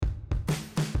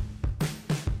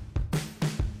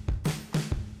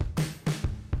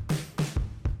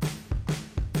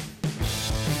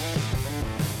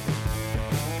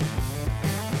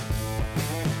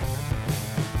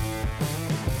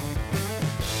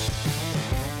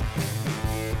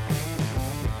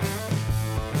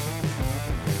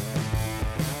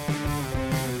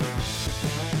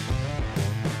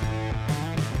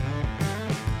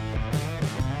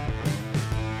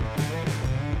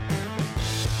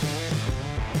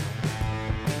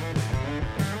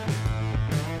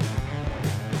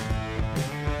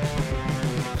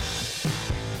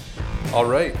All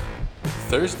right,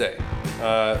 Thursday,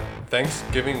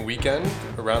 Thanksgiving weekend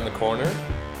around the corner.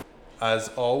 As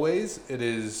always, it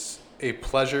is a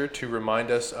pleasure to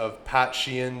remind us of Pat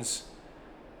Sheehan's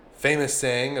famous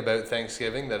saying about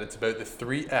Thanksgiving that it's about the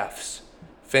 3 F's: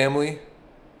 family,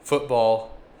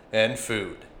 football, and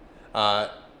food.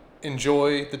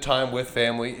 Enjoy the time with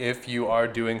family if you are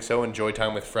doing so. Enjoy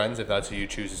time with friends if that's who you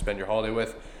choose to spend your holiday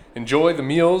with. Enjoy the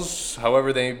meals,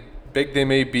 however big they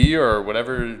may be, or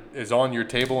whatever is on your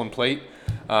table and plate.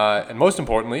 And most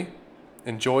importantly,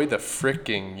 enjoy the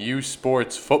freaking U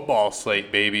Sports football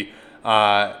slate, baby.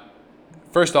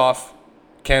 First off,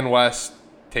 Ken West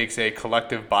takes a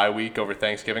collective bye week over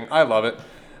Thanksgiving. I love it.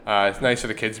 It's nice for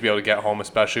the kids to be able to get home,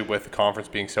 especially with the conference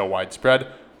being so widespread.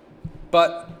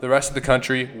 But the rest of the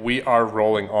country, we are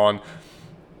rolling on.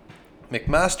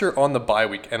 McMaster on the bye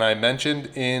week, and I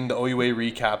mentioned in the OUA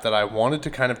recap that I wanted to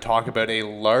kind of talk about a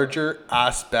larger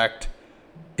aspect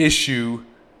issue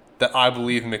that I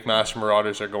believe McMaster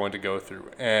Marauders are going to go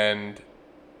through. And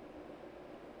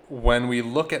when we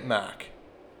look at Mac,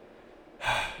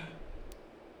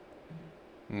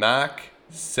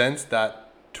 since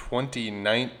that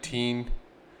 2019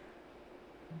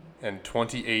 and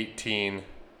 2018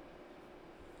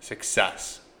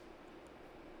 success,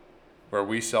 where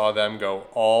we saw them go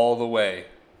all the way,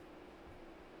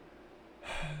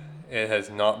 it has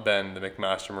not been the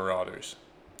McMaster Marauders.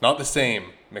 Not the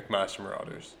same McMaster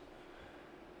Marauders.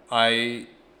 I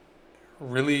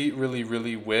really, really,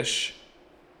 really wish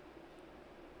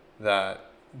that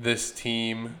this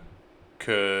team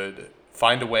could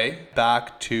find a way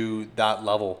back to that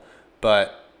level.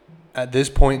 But at this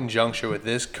point in juncture, with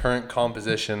this current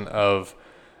composition of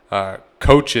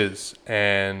coaches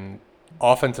and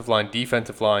offensive line,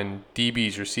 defensive line,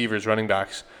 DBs, receivers, running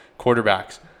backs,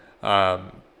 quarterbacks,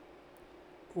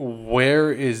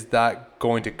 where is that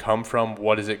going to come from?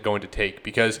 What is it going to take?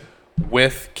 Because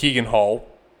with Keegan Hall,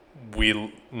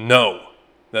 we know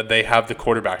that they have the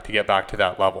quarterback to get back to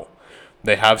that level.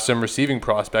 They have some receiving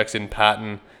prospects in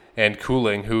Patton and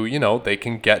Cooling who, they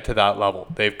can get to that level.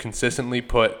 They've consistently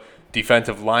put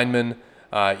defensive linemen,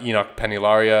 Enoch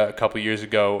Penilaria a couple years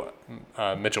ago,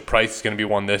 Mitchell Price is going to be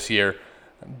one this year,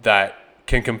 that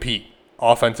can compete.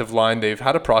 Offensive line, they've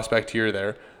had a prospect here or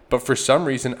there, but for some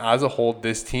reason, as a whole,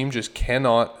 this team just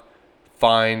cannot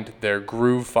find their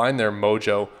groove, find their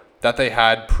mojo that they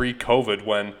had pre-COVID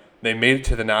when they made it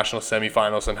to the national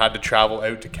semifinals and had to travel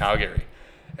out to Calgary.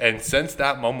 And since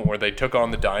that moment where they took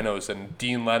on the Dinos and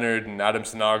Dean Leonard and Adam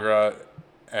Sinagra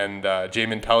and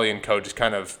Jamin Pelly and co just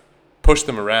kind of pushed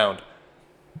them around,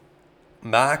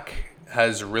 Mac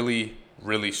has really,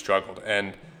 really struggled.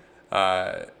 And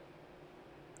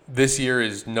this year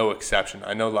is no exception.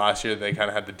 I know last year they kind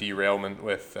of had the derailment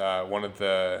with one of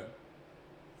the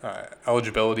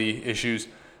eligibility issues.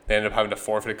 They ended up having to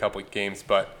forfeit a couple of games.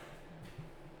 But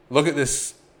look at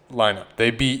this lineup.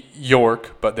 They beat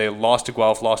York, but they lost to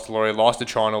Guelph, lost to Laurier, lost to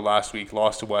Toronto last week,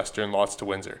 lost to Western, lost to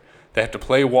Windsor. They have to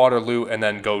play Waterloo and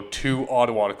then go to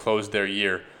Ottawa to close their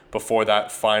year before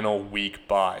that final week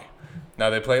bye. Now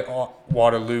they play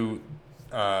Waterloo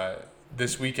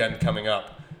this weekend coming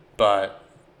up, but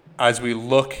as we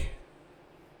look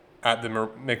at the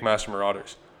McMaster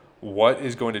Marauders, what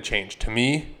is going to change? To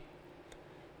me,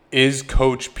 is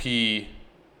Coach P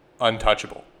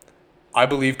untouchable? I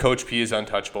believe Coach P is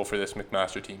untouchable for this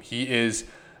McMaster team. He is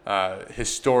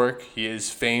historic. He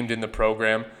is famed in the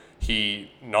program.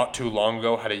 He, not too long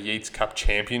ago, had a Yates Cup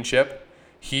championship.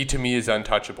 He, to me, is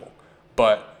untouchable.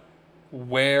 But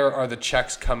where are the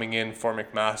checks coming in for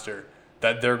McMaster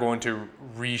that they're going to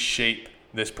reshape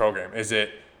this program? Is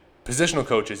it positional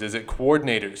coaches? Is it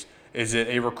coordinators? Is it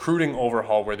a recruiting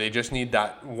overhaul where they just need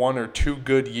that 1 or 2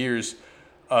 good years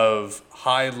of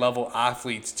high-level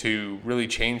athletes to really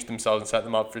change themselves and set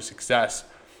them up for success?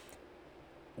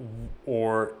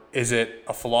 Or is it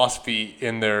a philosophy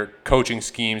in their coaching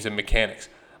schemes and mechanics?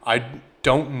 I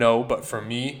don't know, but for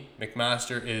me,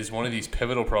 McMaster is one of these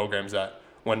pivotal programs that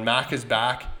when Mac is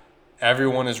back,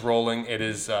 everyone is rolling. It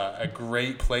is a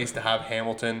great place to have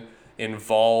Hamilton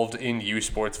involved in U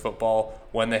Sports football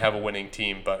when they have a winning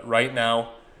team. But right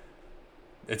now,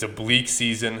 it's a bleak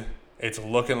season. It's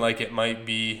looking like it might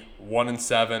be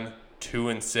 1-7,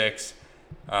 2-6.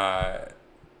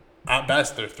 At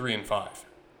best, they're 3-5.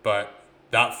 But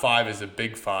that 5 is a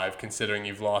big 5, considering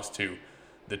you've lost to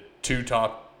the 3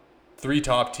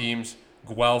 top teams,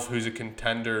 Guelph, who's a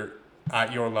contender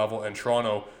at your level, and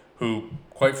Toronto, who,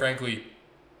 quite frankly,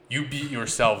 you beat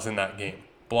yourselves in that game.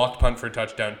 Blocked punt for a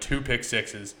touchdown, 2 pick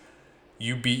sixes.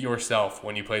 You beat yourself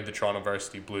when you played the Toronto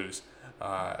Varsity Blues.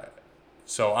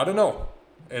 So I don't know.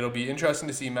 It'll be interesting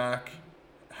to see Mac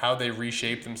how they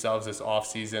reshape themselves this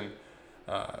offseason.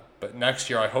 But next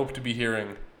year, I hope to be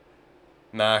hearing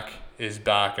Mac is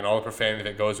back and all the profanity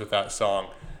that goes with that song.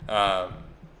 All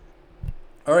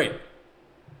right.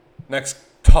 Next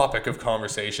topic of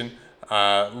conversation.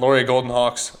 Laurier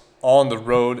Goldenhawks on the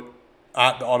road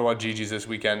at the Ottawa GGs this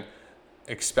weekend.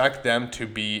 Expect them to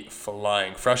be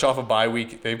flying. Fresh off a bye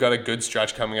week, they've got a good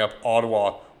stretch coming up.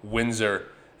 Ottawa, Windsor,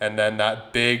 and then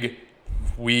that big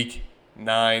Week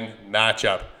 9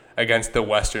 matchup against the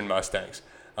Western Mustangs.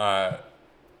 I'm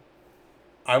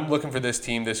looking for this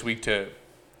team this week to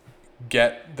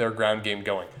get their ground game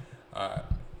going.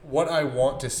 What I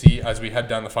want to see as we head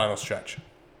down the final stretch,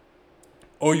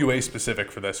 OUA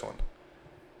specific for this one.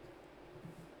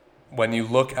 When you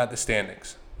look at the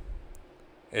standings,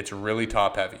 it's really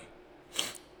top heavy.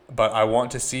 But I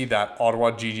want to see that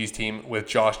Ottawa GG's team with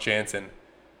Josh Jansen.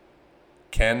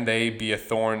 Can they be a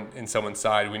thorn in someone's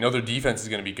side? We know their defense is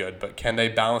going to be good, but can they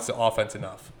balance the offense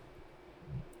enough?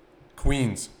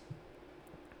 Queens,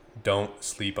 don't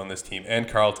sleep on this team. And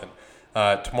Carleton.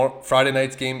 Friday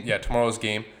night's game, tomorrow's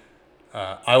game.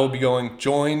 I will be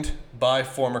joined by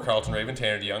former Carleton Raven,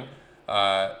 Tanner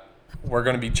DeYoung. We're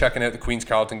going to be checking out the Queens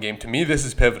Carleton game. To me, this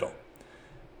is pivotal.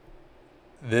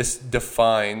 This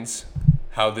defines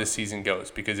how this season goes.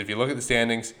 Because if you look at the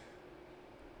standings,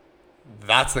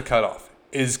 that's the cutoff,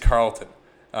 is Carleton.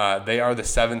 They are the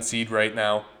 7th seed right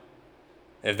now.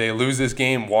 If they lose this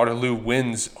game, Waterloo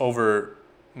wins over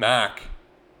Mac.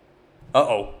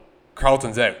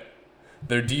 Carleton's out.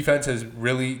 Their defense has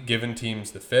really given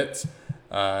teams the fits.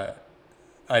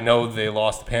 I know they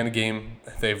lost the Panda game.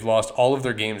 They've lost all of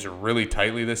their games really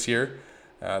tightly this year.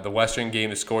 The Western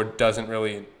game, the score doesn't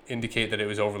really indicate that it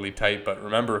was overly tight. But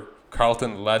remember,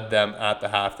 Carleton led them at the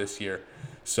half this year.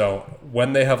 So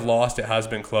when they have lost, it has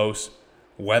been close.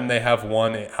 When they have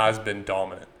won, it has been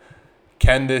dominant.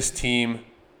 Can this team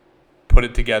put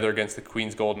it together against the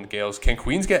Queens Golden Gales? Can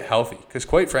Queens get healthy? Because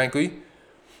quite frankly,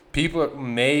 people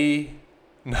may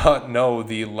not know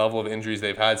the level of injuries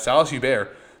they've had. Silas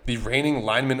Hubert, the reigning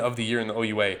lineman of the year in the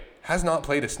OUA, has not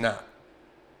played a snap.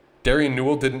 Darian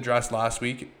Newell didn't dress last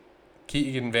week.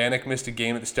 Keegan Vanek missed a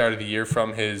game at the start of the year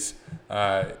from his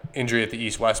injury at the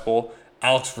East-West Bowl.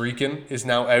 Alex Vreeken is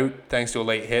now out thanks to a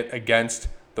late hit against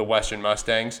the Western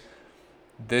Mustangs.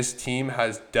 This team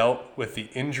has dealt with the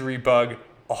injury bug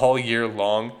all year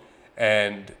long.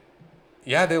 And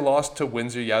they lost to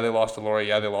Windsor. They lost to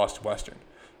Laurier. They lost to Western.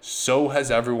 So has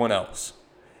everyone else.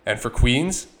 And for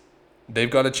Queens,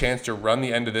 they've got a chance to run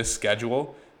the end of this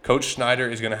schedule. Coach Schneider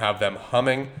is going to have them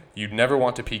humming. You'd never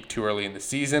want to peak too early in the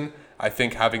season. I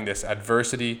think having this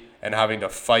adversity and having to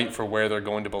fight for where they're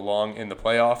going to belong in the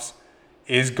playoffs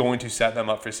is going to set them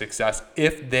up for success.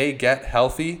 If they get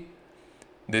healthy,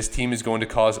 this team is going to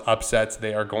cause upsets.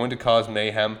 They are going to cause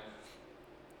mayhem.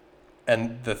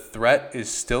 And the threat is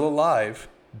still alive,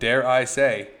 dare I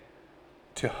say,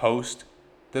 to host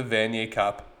the Vanier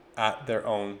Cup at their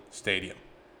own stadium.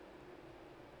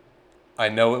 I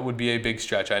know it would be a big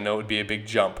stretch. I know it would be a big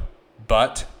jump.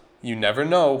 But you never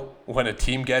know when a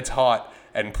team gets hot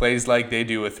and plays like they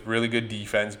do with really good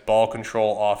defense, ball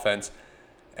control, offense,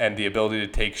 and the ability to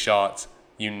take shots.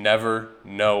 You never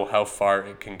know how far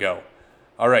it can go.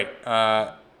 All right.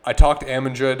 I talked to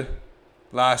Amundred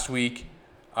last week.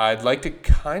 I'd like to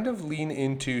kind of lean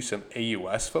into some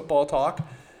AUS football talk,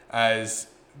 as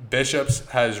Bishops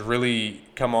has really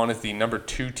come on as the number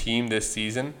 2 team this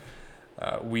season.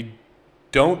 We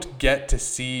don't get to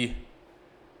see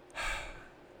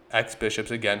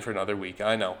ex-Bishops again for another week,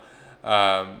 I know.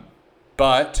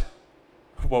 But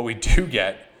what we do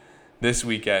get this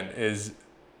weekend is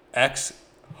X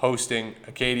hosting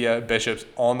Acadia Bishops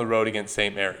on the road against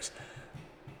St. Mary's.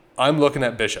 I'm looking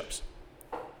at Bishops.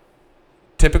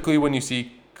 Typically when you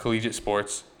see collegiate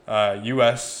sports,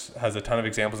 US has a ton of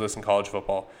examples of this in college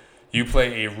football. You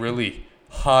play a really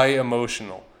high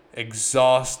emotional,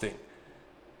 exhausting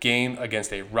game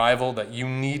against a rival that you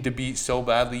need to beat so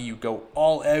badly you go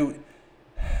all out,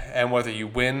 and whether you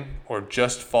win or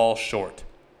just fall short,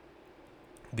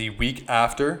 the week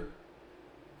after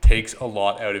takes a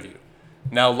lot out of you.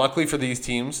 Now, luckily for these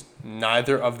teams,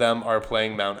 neither of them are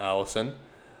playing Mount Allison,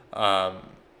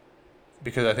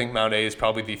 because I think Mount A is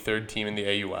probably the 3rd team in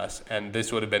the AUS, and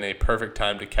this would have been a perfect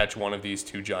time to catch one of these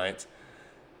 2 giants.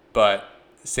 But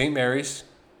St. Mary's,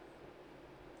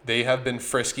 they have been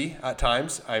frisky at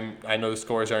times. I know the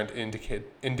scores aren't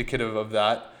indicative of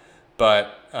that,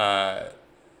 but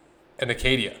and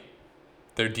Acadia,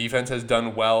 their defense has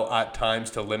done well at times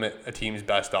to limit a team's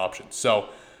best options. So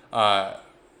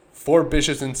for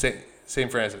Bishops and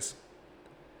St. Francis,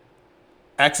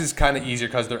 X is kind of easier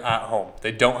because they're at home.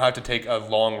 They don't have to take a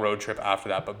long road trip after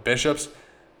that. But Bishops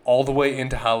all the way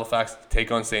into Halifax to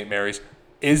take on St. Mary's.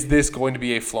 Is this going to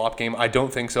be a flop game? I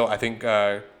don't think so. I think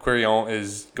Quirion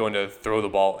is going to throw the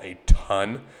ball a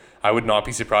ton. I would not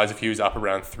be surprised if he was up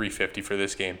around 350 for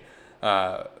this game.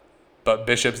 But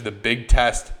Bishops, the big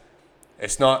test,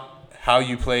 it's not how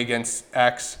you play against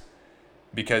X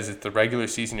because it's the regular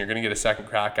season. You're going to get a second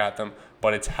crack at them.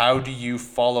 But it's how do you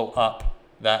follow up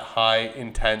that high,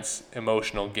 intense,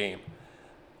 emotional game.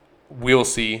 We'll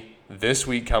see this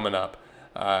week coming up.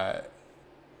 I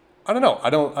don't know. I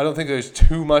don't think there's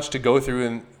too much to go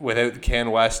through without the Can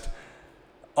West.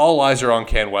 All eyes are on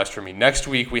Can West for me. Next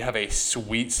week, we have a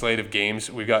sweet slate of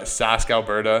games. We've got Sask,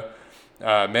 Alberta.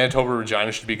 Manitoba,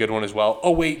 Regina should be a good one as well.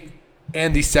 Oh, wait.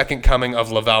 And the second coming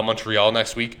of Laval, Montreal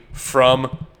next week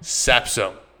from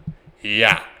Sepsum.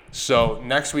 Yeah. So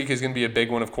next week is going to be a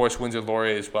big one. Of course, Windsor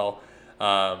Laurier as well.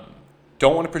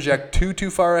 Don't want to project too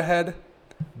far ahead,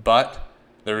 but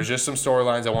there was just some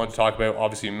storylines I wanted to talk about.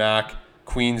 Obviously, Mac,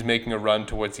 Queens making a run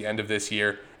towards the end of this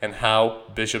year, and how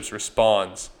Bishops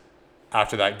responds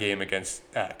after that game against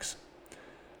X.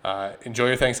 Enjoy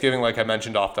your Thanksgiving, like I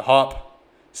mentioned off the hop.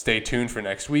 Stay tuned for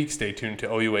next week. Stay tuned to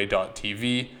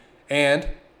OUA.tv, and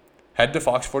head to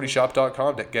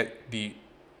fox40shop.com to get the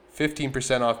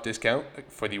 15% off discount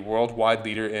for the worldwide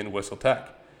leader in whistle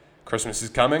tech. Christmas is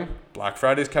coming. Black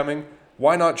Friday is coming.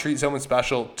 Why not treat someone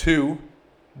special to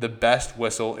the best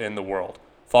whistle in the world?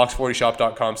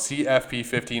 Fox40shop.com,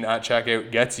 CFP15 at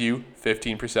checkout gets you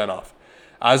 15% off.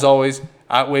 As always,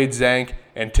 at Wade Zank,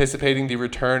 anticipating the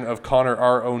return of Connor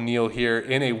R. O'Neill here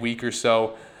in a week or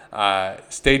so.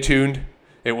 Stay tuned.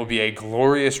 It will be a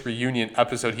glorious reunion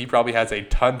episode. He probably has a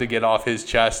ton to get off his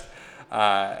chest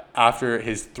after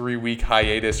his 3-week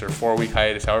hiatus or 4-week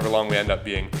hiatus, however long we end up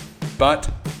being. But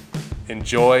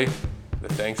enjoy the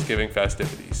Thanksgiving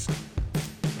festivities.